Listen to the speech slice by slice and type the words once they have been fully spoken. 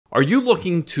Are you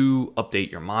looking to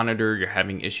update your monitor? You're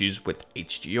having issues with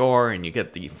HDR and you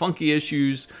get the funky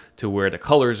issues to where the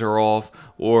colors are off,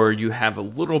 or you have a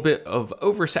little bit of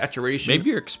oversaturation.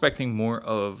 Maybe you're expecting more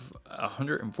of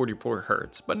 144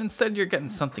 Hertz, but instead you're getting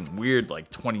something weird like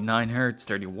 29 Hertz,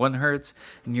 31 Hertz,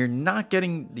 and you're not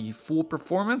getting the full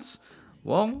performance.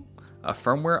 Well, a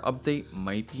firmware update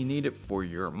might be needed for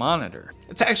your monitor.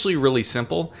 It's actually really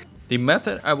simple. The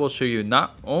method I will show you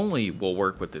not only will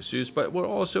work with ASUS, but will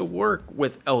also work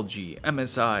with LG,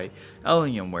 MSI,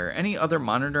 Alienware, any other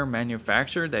monitor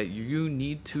manufacturer that you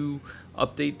need to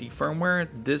update the firmware.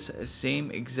 This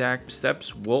same exact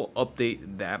steps will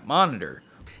update that monitor.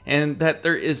 And that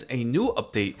there is a new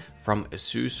update from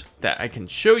ASUS that I can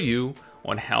show you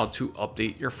on how to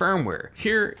update your firmware.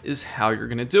 Here is how you're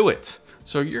going to do it.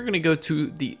 So you're going to go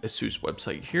to the ASUS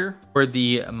website here, or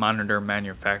the monitor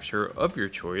manufacturer of your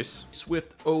choice.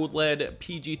 Swift OLED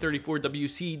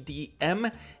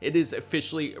PG34WCDM. It is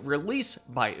officially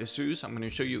released by ASUS. I'm going to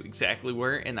show you exactly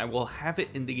where, and I will have it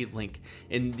in the link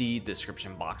in the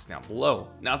description box down below.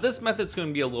 Now this method is going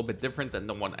to be a little bit different than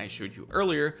the one I showed you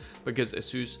earlier, because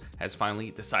ASUS has finally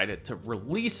decided to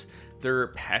release their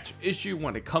patch issue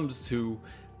when it comes to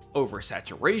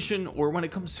oversaturation, or when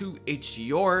it comes to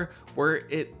HDR, where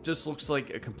it just looks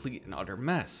like a complete and utter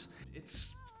mess.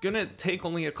 It's gonna take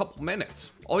only a couple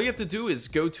minutes. All you have to do is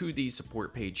go to the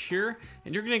support page here,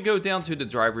 and you're gonna go down to the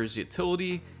driver's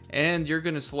utility, and you're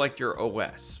gonna select your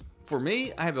OS. For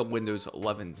me, I have a Windows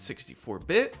 11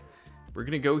 64-bit. We're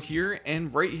gonna go here,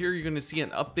 and right here you're gonna see an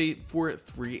update for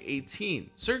 3.18.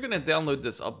 So you're gonna download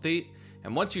this update,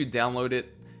 and once you download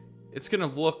it, it's going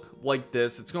to look like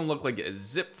this. It's going to look like a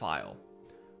zip file.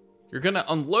 You're going to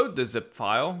unload the zip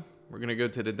file. We're going to go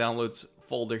to the downloads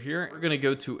folder here. We're going to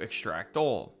go to extract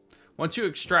all. Once you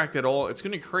extract it all, it's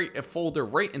going to create a folder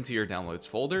right into your downloads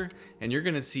folder, and you're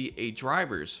going to see a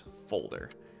drivers folder.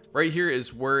 Right here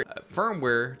is where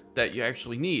firmware that you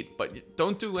actually need, but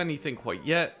don't do anything quite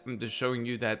yet. I'm just showing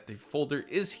you that the folder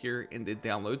is here in the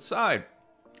download side.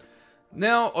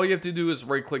 Now, all you have to do is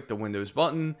right click the Windows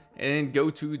button and go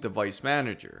to Device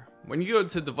Manager. When you go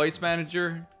to Device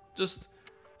Manager, just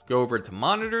go over to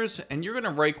Monitors, and you're going to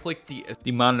right click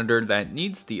the monitor that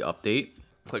needs the update.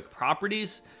 Click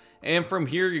Properties, and from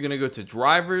here you're going to go to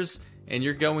Drivers, and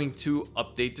you're going to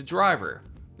update the driver.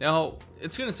 Now,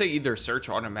 it's going to say either search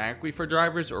automatically for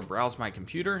drivers or browse my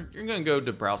computer. You're going to go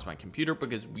to browse my computer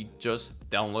because we just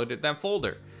downloaded that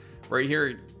folder. Right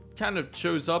here, kind of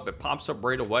shows up, it pops up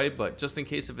right away, but just in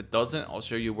case if it doesn't, I'll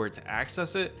show you where to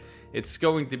access it. It's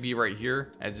going to be right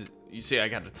here. As you see, I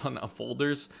got a ton of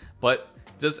folders, but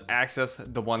just access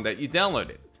the one that you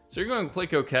downloaded. So you're going to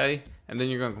click OK, and then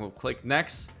you're going to click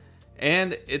Next,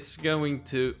 and it's going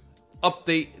to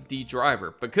update the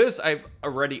driver. Because I've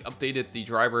already updated the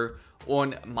driver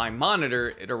on my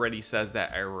monitor, it already says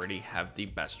that I already have the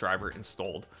best driver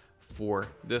installed for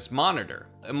this monitor.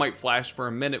 It might flash for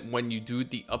a minute when you do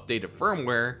the updated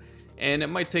firmware, and it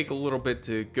might take a little bit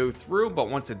to go through, but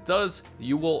once it does,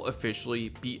 you will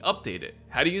officially be updated.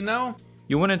 How do you know?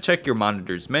 You want to check your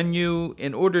monitor's menu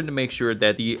in order to make sure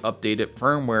that the updated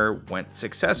firmware went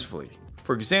successfully.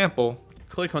 For example,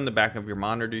 click on the back of your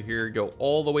monitor here, go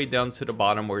all the way down to the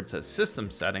bottom where it says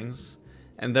System Settings,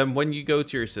 and then when you go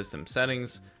to your System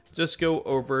Settings, just go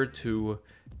over to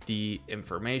the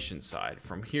information side.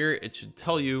 From here, it should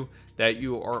tell you that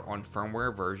you are on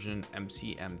firmware version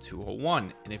MCM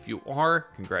 201. And if you are,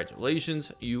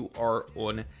 congratulations, you are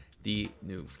on the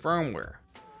new firmware.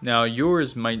 Now,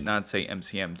 yours might not say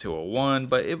MCM 201,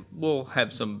 but it will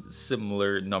have some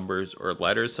similar numbers or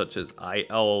letters such as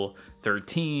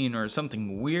IL13 or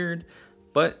something weird.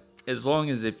 But as long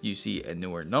as if you see a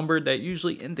newer number, that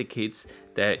usually indicates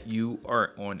that you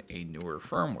are on a newer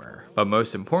firmware. But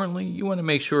most importantly, you want to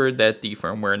make sure that the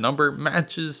firmware number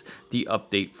matches the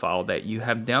update file that you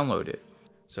have downloaded.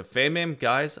 So fam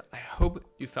guys, I hope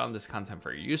you found this content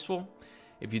very useful.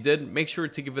 If you did, make sure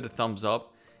to give it a thumbs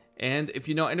up. And if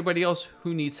you know anybody else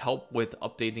who needs help with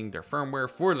updating their firmware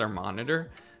for their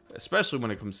monitor, especially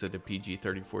when it comes to the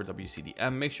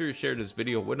PG34WCDM, make sure you share this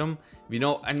video with them. If you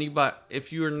know anybody,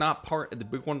 if you're not part of the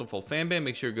Big Wonderful fan base,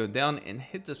 make sure you go down and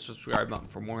hit the subscribe button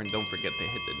for more, and don't forget to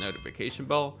hit the notification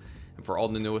bell. And for all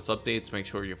the newest updates, make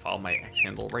sure you follow my X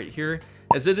handle right here,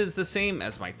 as it is the same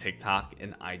as my TikTok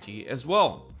and IG as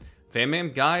well.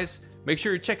 Fan guys, make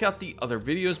sure you check out the other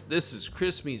videos. This is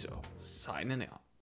Chris Mizo signing out.